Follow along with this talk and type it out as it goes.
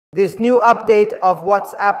This new update of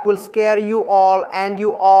WhatsApp will scare you all, and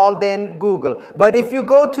you all then Google. But if you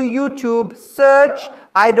go to YouTube, search,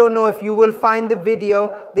 I don't know if you will find the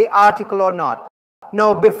video, the article or not.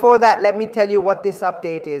 No, before that, let me tell you what this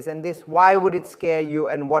update is and why would it scare you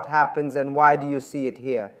and what happens and why do you see it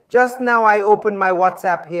here. Just now I opened my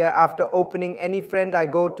WhatsApp here. After opening any friend, I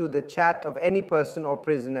go to the chat of any person or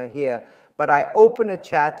prisoner here. But I open a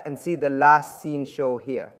chat and see the last seen show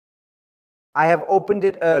here. I have opened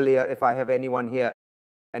it earlier if I have anyone here.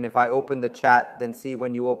 And if I open the chat, then see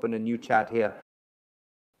when you open a new chat here.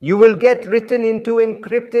 You will get written into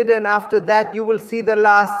encrypted, and after that you will see the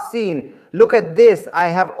last scene. Look at this. I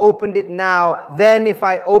have opened it now. Then if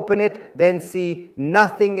I open it, then see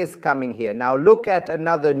nothing is coming here. Now look at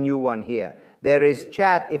another new one here. There is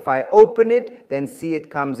chat. If I open it, then see it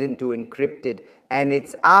comes into encrypted. And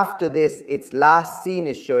it's after this, its last scene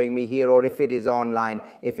is showing me here, or if it is online.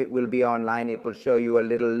 If it will be online, it will show you a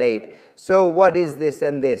little late. So what is this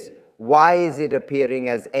and this? Why is it appearing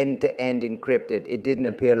as end-to-end encrypted? It didn't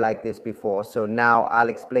appear like this before. So now I'll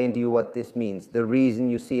explain to you what this means. The reason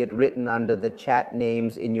you see it written under the chat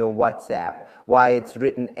names in your WhatsApp. Why it's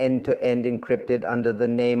written end-to-end encrypted under the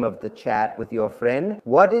name of the chat with your friend.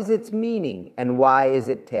 What is its meaning and why is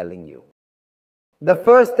it telling you? The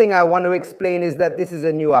first thing I want to explain is that this is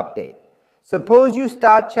a new update. Suppose you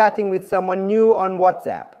start chatting with someone new on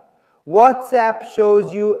WhatsApp. WhatsApp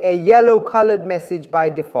shows you a yellow colored message by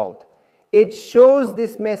default. It shows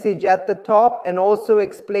this message at the top and also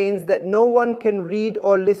explains that no one can read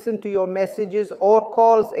or listen to your messages or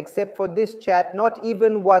calls except for this chat, not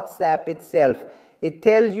even WhatsApp itself. It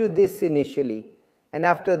tells you this initially. And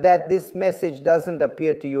after that, this message doesn't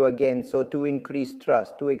appear to you again. So to increase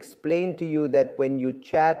trust, to explain to you that when you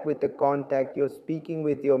chat with the contact, you're speaking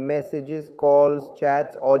with your messages, calls,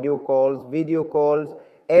 chats, audio calls, video calls,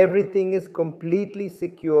 everything is completely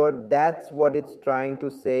secure. That's what it's trying to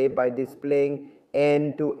say by displaying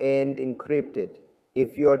end-to-end encrypted.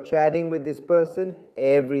 If you're chatting with this person,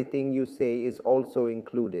 everything you say is also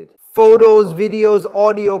included. Photos, videos,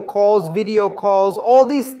 audio calls, video calls, all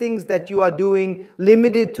these things that you are doing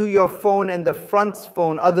limited to your phone and the front's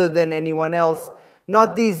phone other than anyone else.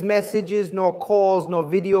 Not these messages, nor calls, nor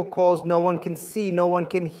video calls. No one can see, no one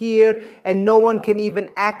can hear, and no one can even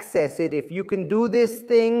access it. If you can do this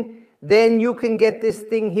thing, then you can get this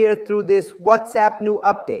thing here through this WhatsApp new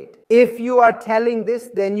update. If you are telling this,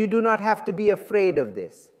 then you do not have to be afraid of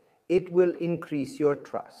this. It will increase your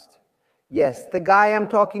trust. Yes, the guy I'm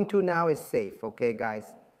talking to now is safe, okay, guys?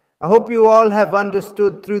 I hope you all have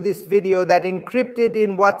understood through this video that encrypted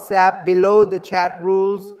in WhatsApp below the chat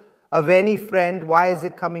rules of any friend. Why is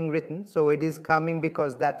it coming written? So it is coming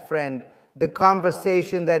because that friend, the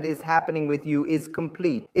conversation that is happening with you is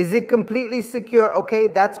complete. Is it completely secure? Okay,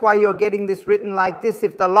 that's why you're getting this written like this.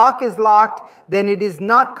 If the lock is locked, then it is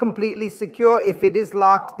not completely secure. If it is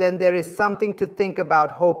locked, then there is something to think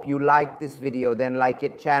about. Hope you like this video, then like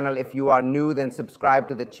it channel. If you are new, then subscribe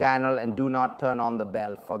to the channel and do not turn on the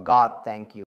bell. For God, thank you.